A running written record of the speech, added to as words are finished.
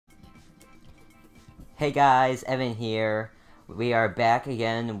Hey guys, Evan here. We are back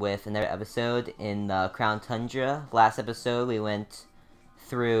again with another episode in the Crown Tundra. Last episode we went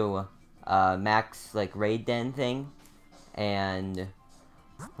through Mac's raid den thing, and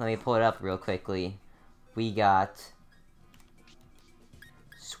let me pull it up real quickly. We got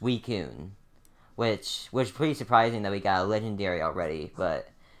Suicune, which was pretty surprising that we got a legendary already, but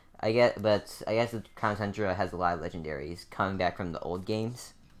I guess the Crown Tundra has a lot of legendaries coming back from the old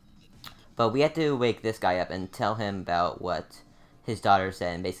games. But we had to wake this guy up and tell him about what his daughter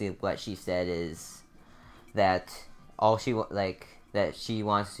said, and basically what she said is that that she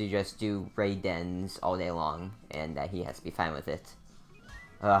wants to just do raid dens all day long, and that he has to be fine with it.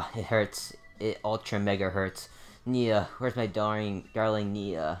 It hurts. It ultra mega hurts. Nia, where's my darling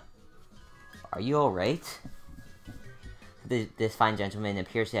Nia? Are you alright? This fine gentleman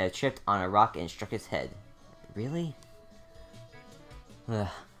appears to have tripped on a rock and struck his head. Really? Ugh.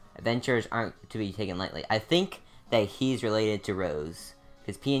 Adventures aren't to be taken lightly. I think that he's related to Rose,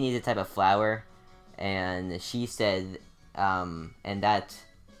 because peony is a type of flower, and she said, and that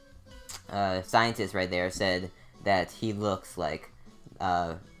scientist right there said that he looks like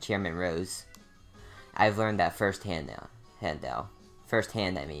Chairman Rose. I've learned that firsthand now.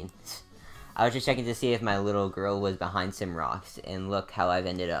 Firsthand, I mean. I was just checking to see if my little girl was behind some rocks, and look how I've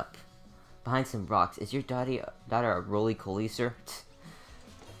ended up. Behind some rocks. Is your daughter a roly-poly, sir?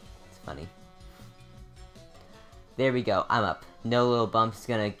 Funny. There we go. I'm up. No little bump's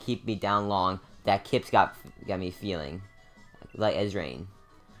gonna keep me down long. That kip's got me feeling light as rain.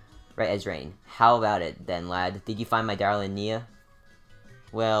 Right as rain. How about it then, lad? Did you find my darling Nia?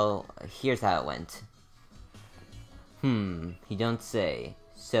 Well, here's how it went. You don't say.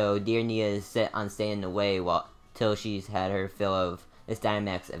 So, dear Nia is set on staying away till she's had her fill of this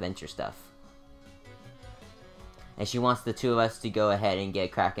Dynamax adventure stuff. And she wants the two of us to go ahead and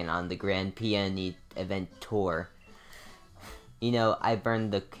get cracking on the Grand Peony event tour. You know, I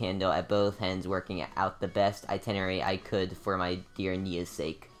burned the candle at both ends working out the best itinerary I could for my dear Nia's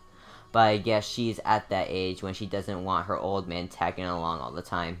sake. But I guess she's at that age when she doesn't want her old man tagging along all the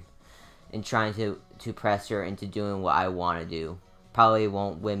time. And trying to press her into doing what I want to do. Probably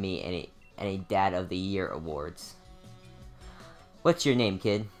won't win me any Dad of the Year awards. What's your name,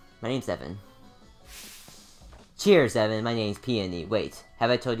 kid? My name's Evan. Cheers, Evan. My name's Peony. Wait, have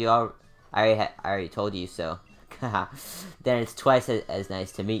I told you all? I already told you so. Then it's twice as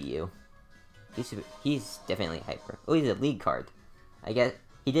nice to meet you. He's definitely hyper. Oh, he's a league card. I guess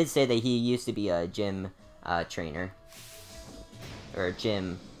he did say that he used to be a gym trainer. Or a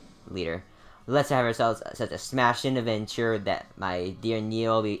gym leader. Let's have ourselves such a smashing adventure that my dear Nia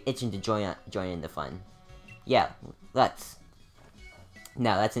will be itching to join in the fun. Yeah, let's.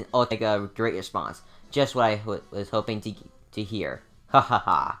 Now, that's an ultra great response. Just what I was hoping to hear. Ha ha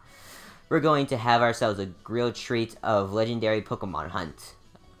ha. We're going to have ourselves a grilled treat of legendary Pokemon hunt.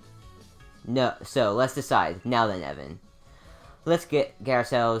 No, so let's decide. Now then, Evan. Let's get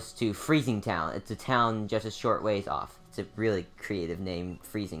ourselves to Freezing Town. It's a town just a short ways off. It's a really creative name,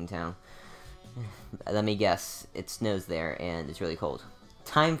 Freezing Town. Let me guess. It snows there and it's really cold.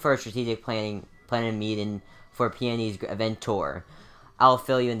 Time for a strategic planning meeting for Peony's event tour. I'll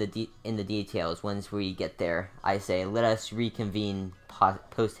fill you in the details once we get there. I say, let us reconvene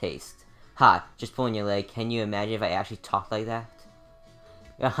post haste. Ha! Just pulling your leg. Can you imagine if I actually talked like that?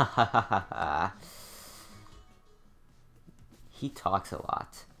 He talks a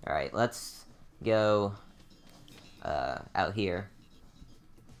lot. All right, let's go out here.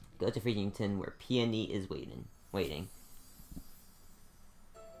 Go to Freezington where Peony is waiting.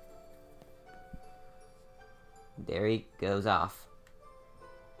 There he goes off.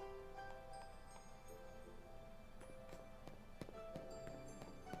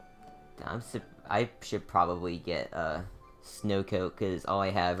 I should probably get a snow coat, because all I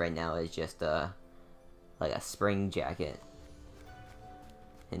have right now is just like a spring jacket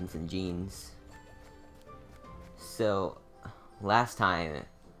and some jeans. So last time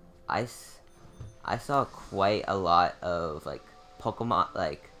I saw quite a lot of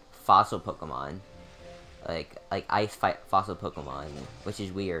Pokemon, fossil Pokemon, like ice fight fossil Pokemon, which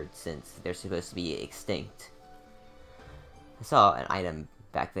is weird since they're supposed to be extinct. I saw an item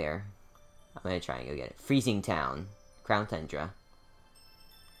back there. I'm gonna try and go get it. Freezing Town. Crown Tundra.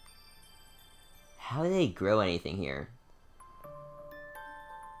 How do they grow anything here?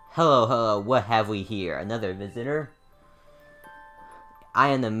 Hello, what have we here? Another visitor? I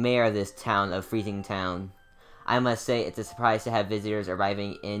am the mayor of this town of Freezing Town. I must say it's a surprise to have visitors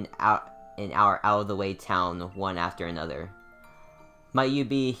arriving in our out-of-the-way town one after another. Might you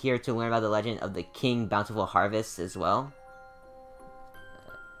be here to learn about the legend of the King Bountiful Harvest as well?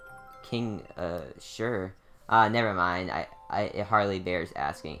 king, sure. Never mind. It hardly bears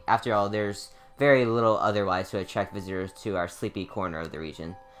asking. After all, there's very little otherwise to attract visitors to our sleepy corner of the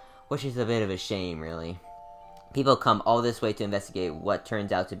region. Which is a bit of a shame, really. People come all this way to investigate what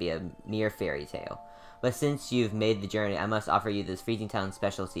turns out to be a mere fairy tale. But since you've made the journey, I must offer you this Freezing Town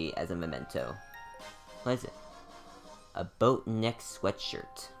specialty as a memento. What is it? A boat neck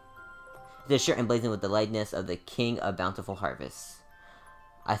sweatshirt. It's a shirt emblazoned with the likeness of the King of Bountiful Harvests.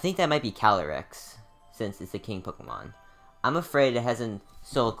 I think that might be Calyrex, since it's the King Pokemon. I'm afraid it hasn't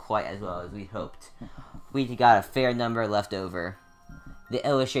sold quite as well as we hoped. We got a fair number left over. The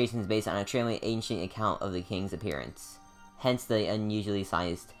illustration is based on a extremely ancient account of the king's appearance, hence the unusually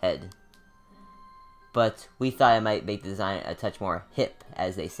sized head. But we thought it might make the design a touch more hip,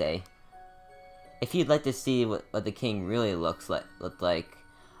 as they say. If you'd like to see what the king really looked like,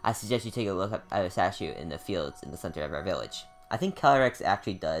 I suggest you take a look at a statue in the fields in the center of our village. I think Calyrex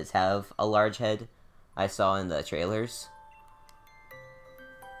actually does have a large head. I saw in the trailers.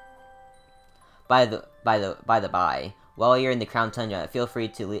 By the by, while you're in the Crown Tundra, feel free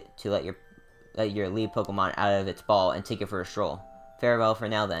to let your lead Pokemon out of its ball and take it for a stroll. Farewell for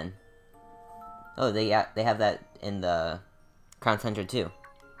now, then. Oh, they have that in the Crown Tundra too.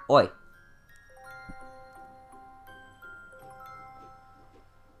 Oi!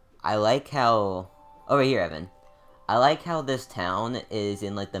 I like how over here, Evan. I like how this town is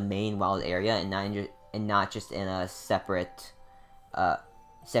in like the main wild area and not just in a separate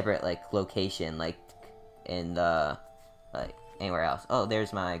like location like in the like anywhere else. Oh,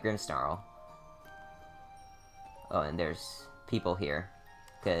 there's my Grimmsnarl. Oh, and there's people here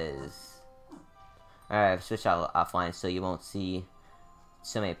because alright, I've switched out offline so you won't see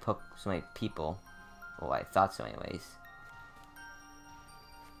so many people. Oh, I thought so anyways.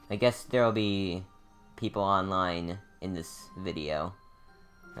 I guess there will be people online in this video.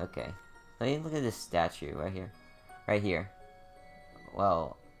 Okay. Let me look at this statue right here. Right here.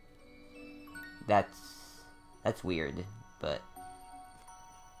 Well, that's weird, but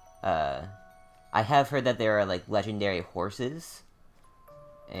I have heard that there are like legendary horses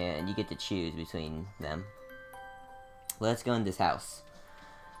and you get to choose between them. Let's go in this house.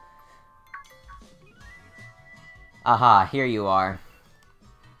 Aha, here you are.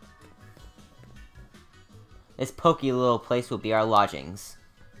 This pokey little place will be our lodgings.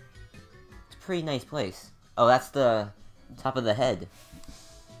 It's a pretty nice place. Oh, that's the top of the head.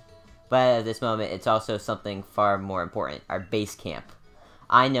 But at this moment, it's also something far more important. Our base camp.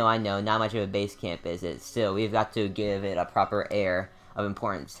 I know, not much of a base camp is it. Still, we've got to give it a proper air of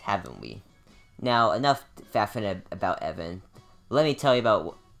importance, haven't we? Now, enough faffing about Evan. Let me tell you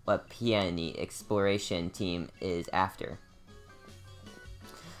about what Peony Exploration Team is after.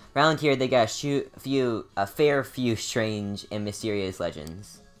 Around here, they got a fair few strange and mysterious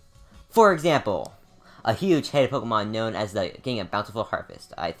legends. For example, a huge headed Pokemon known as the King of Bountiful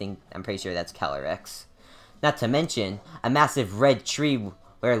Harvest. I'm pretty sure that's Calyrex. Not to mention, a massive red tree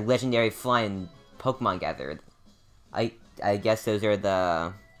where legendary flying Pokemon gathered. I guess those are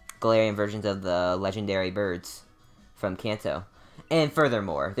the Galarian versions of the legendary birds from Kanto. And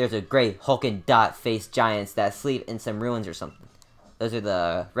furthermore, there's a great hulking dot-faced giants that sleep in some ruins or something. Those are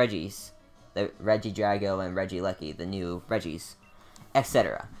the Reggies. The Regidrago and Regieleki, the new Reggies.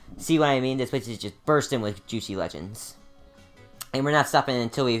 Etc. See what I mean? This place is just bursting with juicy legends. And we're not stopping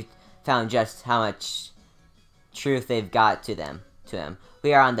until we've found just how much truth they've got to them.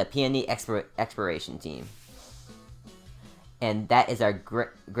 We are on the Peony Exploration Team. And that is our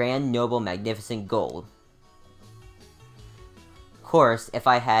grand, noble, magnificent goal. Of course, if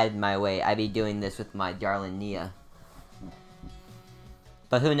I had my way, I'd be doing this with my darling Nia.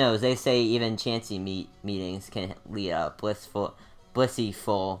 But who knows, they say even chancy meetings can lead up blissful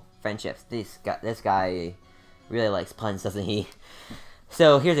friendships. This guy really likes puns, doesn't he?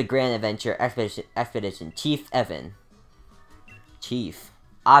 So here's a grand adventure expedition. Chief Evan. Chief.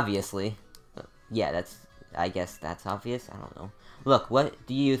 Obviously. Yeah, I guess that's obvious. I don't know. Look, what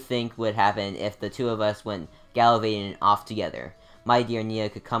do you think would happen if the two of us went gallivanting off together? My dear Nia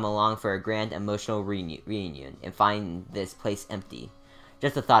could come along for a grand emotional reunion and find this place empty.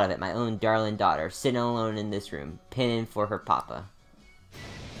 Just the thought of it, my own darling daughter, sitting alone in this room, pinning for her papa.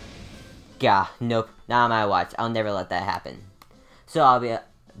 Gah, nope, not on my watch. I'll never let that happen. So I'll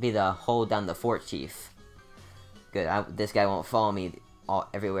be the hold down the fort chief. Good, this guy won't follow me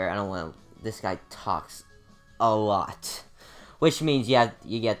everywhere. I don't want to. This guy talks a lot. Which means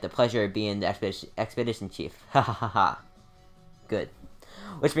you get the pleasure of being the expedition chief. Ha ha ha ha. Good.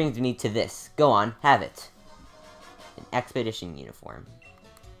 Which brings me to this. Go on, have it. An expedition uniform.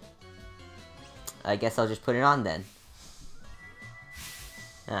 I guess I'll just put it on then.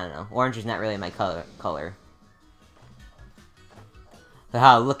 I don't know. Orange is not really my color.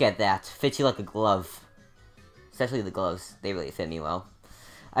 Haha, look at that. Fits you like a glove. Especially the gloves. They really fit me well.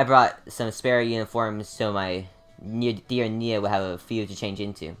 I brought some spare uniforms so my dear Nia will have a few to change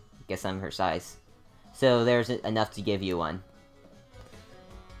into. Guess I'm her size. So there's enough to give you one.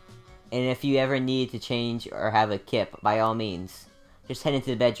 And if you ever need to change or have a kip, by all means, just head into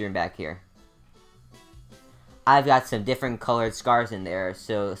the bedroom back here. I've got some different colored scarves in there,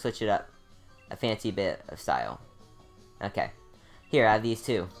 so switch it up. A fancy bit of style. Okay. Here, I have these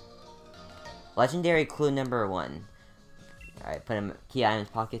two. Legendary clue number 1. Alright, put him key item in his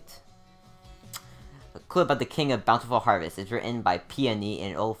pocket. A clue about the King of Bountiful Harvest is written by Peony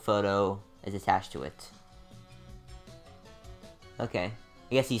and an old photo is attached to it. Okay.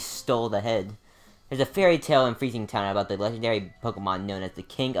 I guess he stole the head. There's a fairy tale in Freezing Town about the legendary Pokemon known as the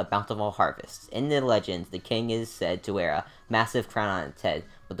King of Bountiful Harvest. In the legends, the king is said to wear a massive crown on its head,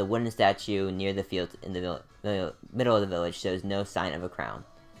 but the wooden statue near the field in the middle of the village shows no sign of a crown.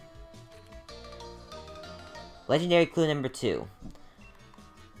 Legendary clue number 2.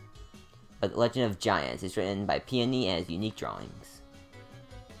 But the Legend of Giants is written by Peony and has unique drawings.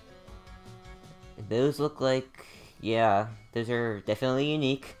 Those look like... yeah, those are definitely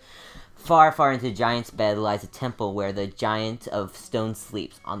unique. Far, far into the giant's bed lies a temple where the giant of stone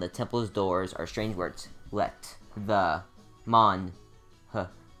sleeps. On the temple's doors are strange words. Let the Mon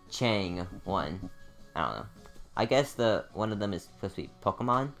Chang one. I don't know. I guess one of them is supposed to be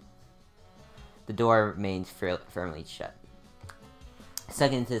Pokemon. The door remains firmly shut.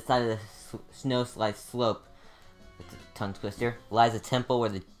 Stuck into the side of the snow-slide slope, with a tongue twister, lies a temple where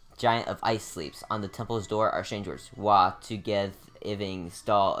the giant of ice sleeps. On the temple's door are strange words. Wa to give Iving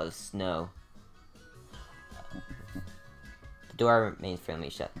stall of snow. The door remains firmly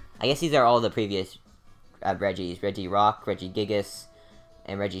shut. I guess these are all the previous Reggies. Reggie Rock, Reggie Gigas,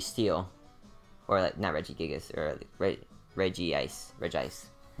 and Reggie Steel. Or like, not Reggie Gigas, or Reggie Ice.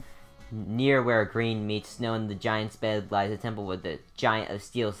 Near where green meets snow in the giant's bed lies a temple where the giant of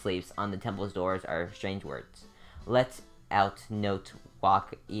steel sleeps. On the temple's doors are strange words. Let out note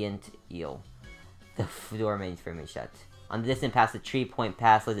walk eant eel. The door remains firmly shut. On the distant past the tree point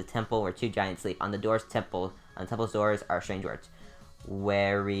pass lies a temple where two giants sleep. On the temple's doors are strange words.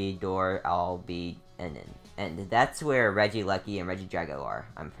 Wary door I'll be and that's where Reggie Lucky and Reggie Drago are,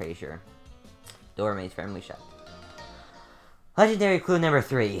 I'm pretty sure. Door remains firmly shut. Legendary clue number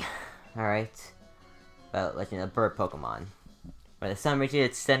 3. Alright. Well, legend of bird Pokemon. Where the sun reaches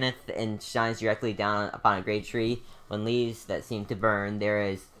its zenith and shines directly down upon a great tree, when leaves that seem to burn,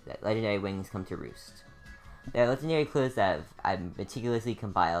 that legendary wings come to roost. There are legendary clues that I've meticulously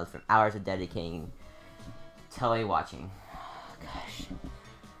compiled from hours of dedicating tele-watching. Gosh.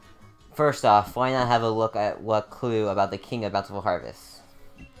 First off, why not have a look at what clue about the King of Bountiful Harvest?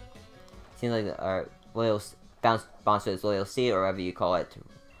 Seems like our loyal sponsors loyal seed, or whatever you call it,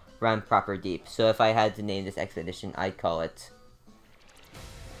 run proper deep. So if I had to name this expedition, I'd call it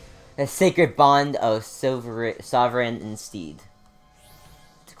the Sacred Bond of Sovereign and Steed.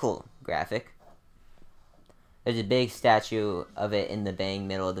 It's a cool graphic. There's a big statue of it in the bang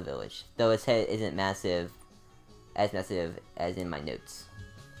middle of the village, though its head isn't massive as in my notes.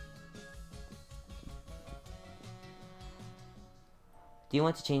 Do you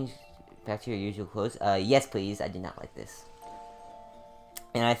want to change back to your usual clothes? Yes please, I did not like this.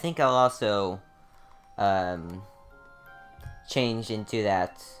 And I think I'll also, change into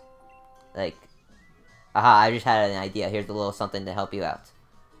that, like, aha, I just had an idea. Here's a little something to help you out.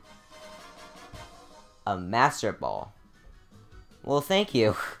 A Master Ball. Well, thank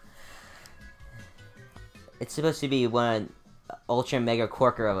you. It's supposed to be one ultra mega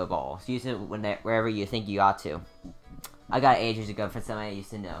corker of a ball. So use it wherever you think you ought to. I got it ages ago from someone I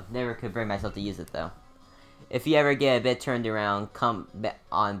used to know. Never could bring myself to use it though. If you ever get a bit turned around, come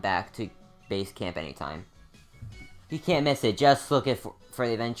on back to base camp anytime. You can't miss it. Just look for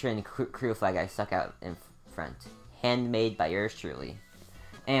the adventure and crew flag I stuck out in front. Handmade by yours truly.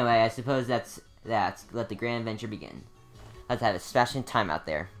 Anyway, I suppose that's that. Let the grand adventure begin. Let's have a smashing time out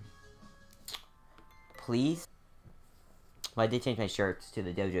there. Please? Well, I did change my shirts to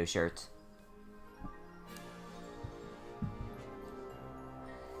the dojo shirts.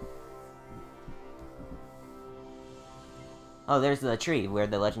 Oh, there's the tree where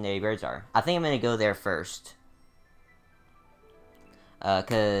the legendary birds are. I think I'm gonna go there first.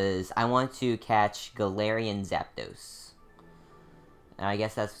 Cause I want to catch Galarian Zapdos. And I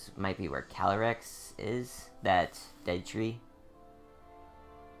guess that's might be where Calyrex is, that dead tree.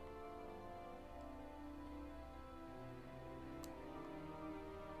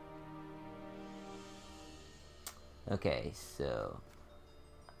 Okay, so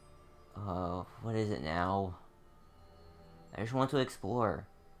What is it now? I just want to explore.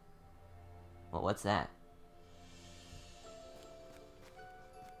 Well, what's that?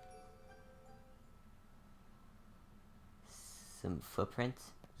 Some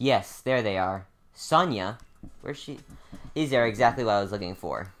footprints? Yes, there they are. Sonia? Where's she? These are exactly what I was looking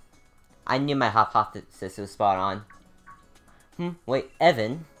for. I knew my hypothesis was spot on. Wait,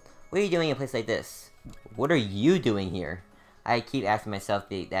 Evan? What are you doing in a place like this? What are you doing here? I keep asking myself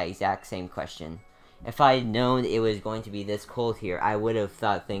that exact same question. If I had known it was going to be this cold here, I would have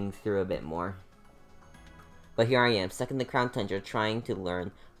thought things through a bit more. But here I am, stuck in the Crown Tundra, trying to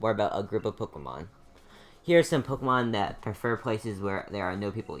learn more about a group of Pokemon. Here are some Pokemon that prefer places where there are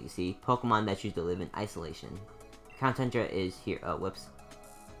no people, you see. Pokemon that choose to live in isolation. Crown Tundra is here. Oh, whoops.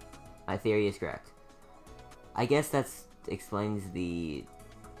 My theory is correct. I guess that explains the...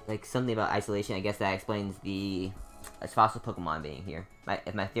 like, something about isolation. I guess that explains the fossil Pokemon being here.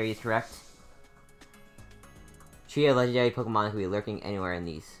 If my theory is correct. Trio of legendary Pokemon could be lurking anywhere in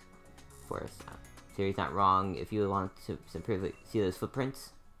these forests. Theory's not wrong. If you want to simply see those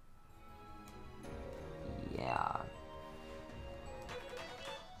footprints. Yeah.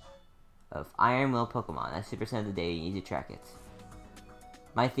 Of Iron Will Pokemon. That's 2% of the day you need to track it.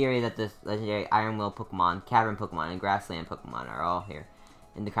 My theory that the legendary Iron Will Pokemon, Cavern Pokemon, and Grassland Pokemon are all here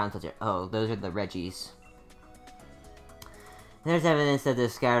in the Crown Tundra. Oh, those are the Reggies. There's evidence that they're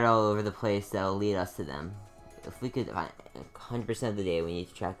scattered all over the place that'll lead us to them. If we could find 100% of the day we need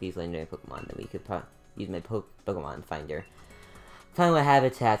to track these legendary Pokemon, then we could use my Pokemon Finder. Find what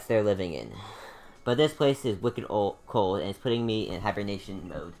habitats they're living in. But this place is wicked cold, and it's putting me in hibernation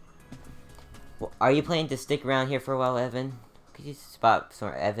mode. Well, are you planning to stick around here for a while, Evan? Could you spot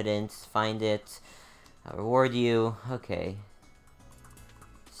some evidence, find it, I'll reward you. Okay.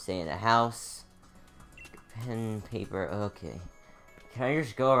 Stay in a house. Pen, paper, okay. Can I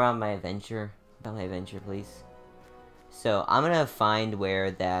just go around my adventure? About my adventure, please. So, I'm gonna find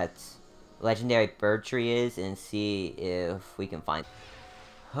where that legendary bird tree is and see if we can find it.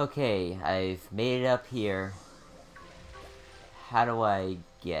 Okay, I've made it up here. How do I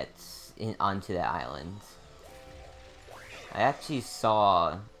get onto that island? I actually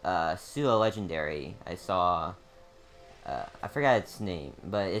saw Sula Legendary. I saw I forgot its name,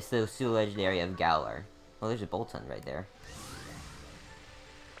 but it's the Sula Legendary of Galar. Oh, there's a Boltund right there.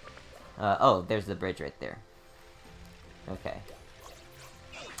 Oh, there's the bridge right there. Okay.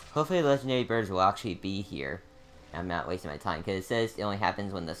 Hopefully the legendary birds will actually be here. I'm not wasting my time, because it says it only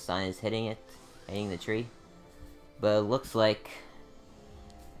happens when the sun is hitting the tree. But it looks like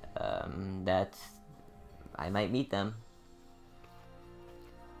that I might meet them.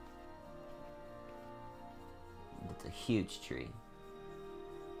 It's a huge tree.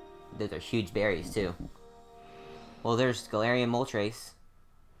 Those are huge berries too. Well, there's Galarian Moltres.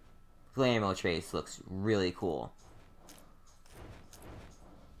 Galarian Moltres looks really cool.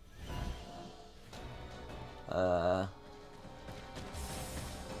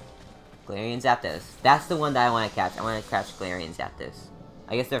 Galarian Zapdos. That's the one that I want to catch. I want to catch Galarian Zapdos.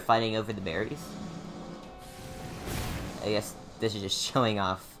 I guess they're fighting over the berries. I guess this is just showing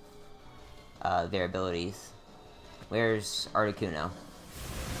off their abilities. Where's Articuno?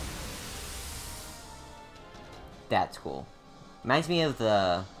 That's cool. Reminds me of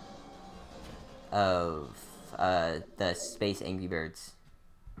the Space Angry Birds.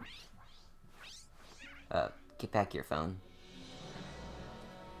 Get back your phone.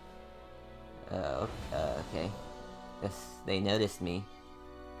 Okay. Guess they noticed me.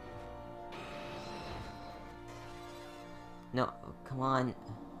 No, come on.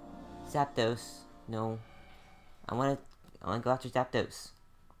 Zapdos. No. I wanna go after Zapdos.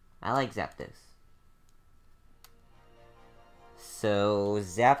 I like Zapdos. So,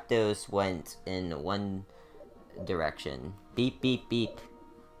 Zapdos went in one direction. Beep, beep, beep.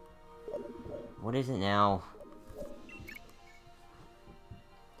 What is it now?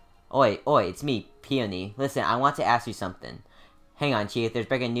 Oi, it's me, Peony. Listen, I want to ask you something. Hang on, Chief, there's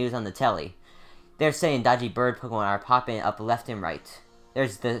breaking news on the telly. They're saying dodgy bird Pokemon are popping up left and right.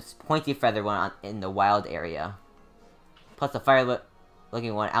 There's this pointy feather one in the wild area. Plus a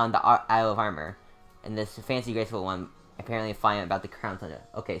fire-looking one out in the Isle of Armor. And this fancy, graceful one apparently flying about the Crown Tundra.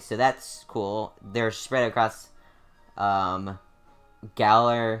 Okay, so that's cool. They're spread across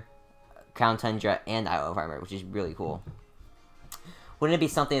Galar, Crown Tundra, and Isle of Armor, which is really cool. Wouldn't it be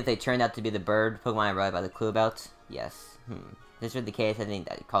something if they turned out to be the bird Pokemon I wrote about the clue about? Yes. If this were the case, I think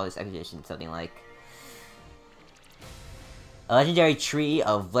I'd call this expedition something like a legendary tree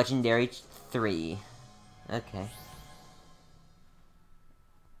of legendary 3. Okay.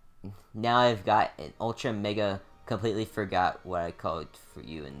 Now I've got an ultra mega completely forgot what I called for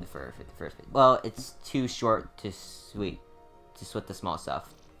you in the first place. Well, it's too short to sweep the small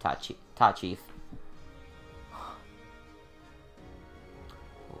stuff. Ta Chief.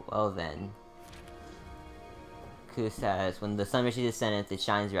 Well then. Ku says, when the sun reaches its zenith, it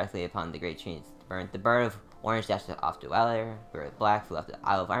shines directly upon the great trees. The bird of orange dashed off to Wild Air, bird of black flew off to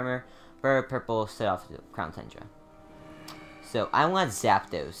Isle of Armor, bird of purple set off to Crown Tundra. So I want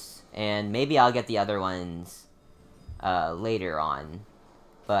Zapdos, and maybe I'll get the other ones later on,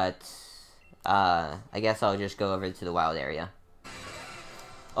 but I guess I'll just go over to the wild area.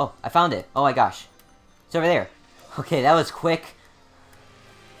 Oh, I found it! Oh my gosh. It's over there. Okay, that was quick.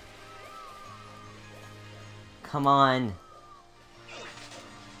 Come on.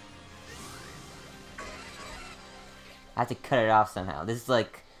 I have to cut it off somehow. This is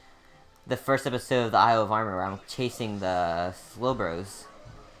like the first episode of the Isle of Armor where I'm chasing the Slowbros.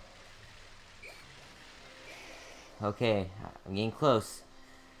 Okay, I'm getting close.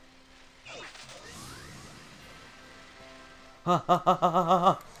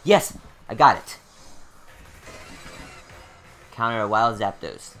 Yes! I got it! Counter a wild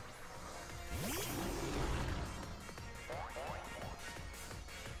Zapdos.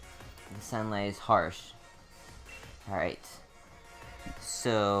 The sunlight is harsh. Alright.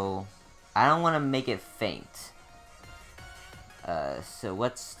 So, I don't want to make it faint. So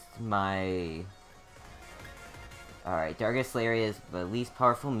what's my... Alright, Darkest Lariat is the least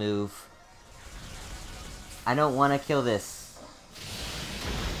powerful move. I don't want to kill this.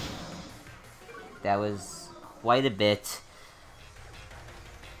 That was quite a bit.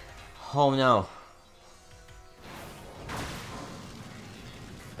 Oh no.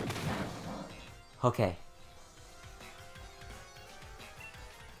 Okay.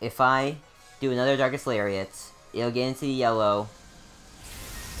 If I do another Darkest Lariat, it'll get into the yellow.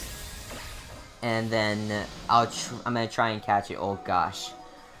 And then I'm gonna try and catch it. Oh gosh.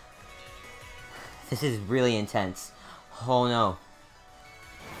 This is really intense. Oh no.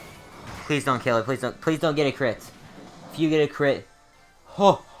 Please don't kill it. Please don't get a crit. If you get a crit.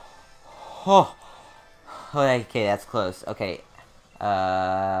 Oh. Oh. Okay, that's close. Okay.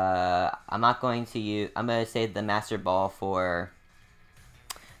 I'm not going to use... I'm gonna save the Master Ball for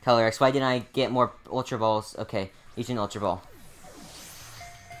Color X. Why didn't I get more Ultra Balls? Okay, use an Ultra Ball.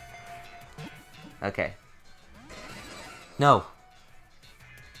 Okay. No.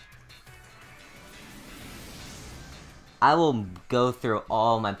 I will go through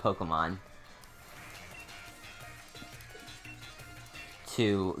all my Pokemon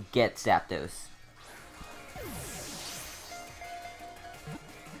to get Zapdos.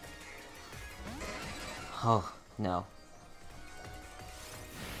 Oh, no.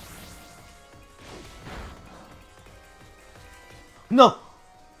 No!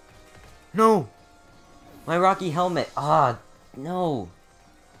 No! My Rocky Helmet! Ah, no!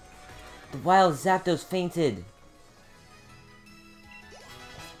 The wild Zapdos fainted!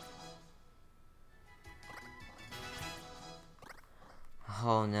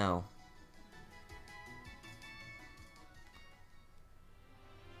 Oh no.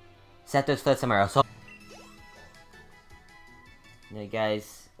 Zapdos fled somewhere else. Now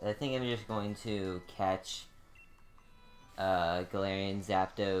guys, I think I'm just going to catch Galarian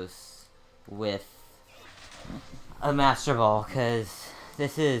Zapdos with a Master Ball, because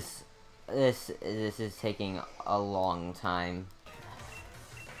this is taking a long time.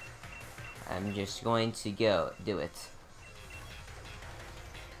 I'm just going to go do it.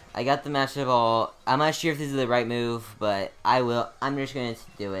 I got the Master Ball. I'm not sure if this is the right move, but I will. I'm just going to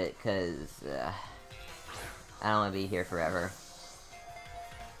do it because I don't want to be here forever.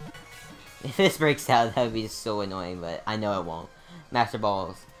 If this breaks out, that would be so annoying, but I know it won't. Master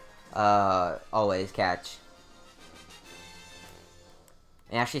Balls, always catch.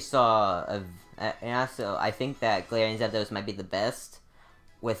 I actually saw and also I think that Galarian Zapdos might be the best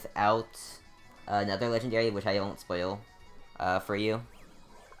without another legendary, which I won't spoil for you.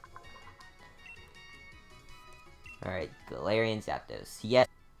 Alright, Galarian Zapdos. Yes,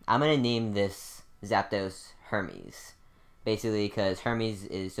 I'm gonna name this Zapdos Hermes. Basically, because Hermes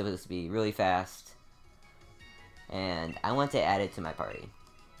is supposed to be really fast. And I want to add it to my party.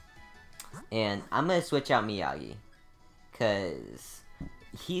 And I'm gonna switch out Miyagi. Because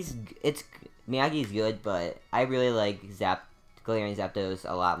Miyagi's good, but I really like Galarian Zapdos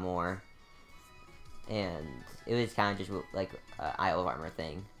a lot more. And it was kind of just like an Isle of Armor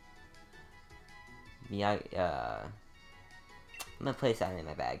thing. Miyagi, I'm gonna place that in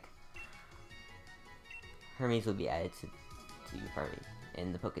my bag. Hermes will be added to your party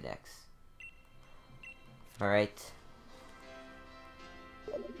in the Pokedex. Alright.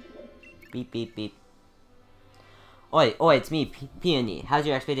 Beep, beep, beep. Oi, it's me, Peony. How's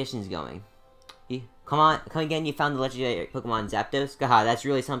your expeditions going? Come again, you found the legendary Pokemon Zapdos? Haha, that's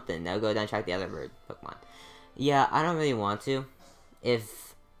really something. Now go down and track the other bird Pokemon. Yeah, I don't really want to.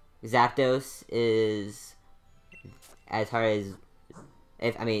 If Zapdos is as hard as...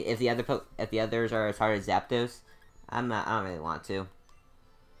 if the others are as hard as Zapdos, I don't really want to.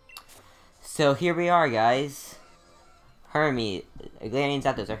 So here we are, guys. Hermes. Galarian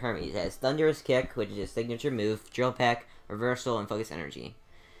Zapdos are Hermes. It has Thunderous Kick, which is his signature move, Drill Peck, Reversal, and Focus Energy.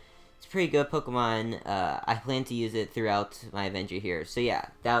 It's a pretty good Pokemon. I plan to use it throughout my adventure here. So yeah,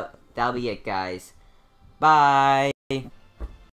 that'll be it, guys. Bye!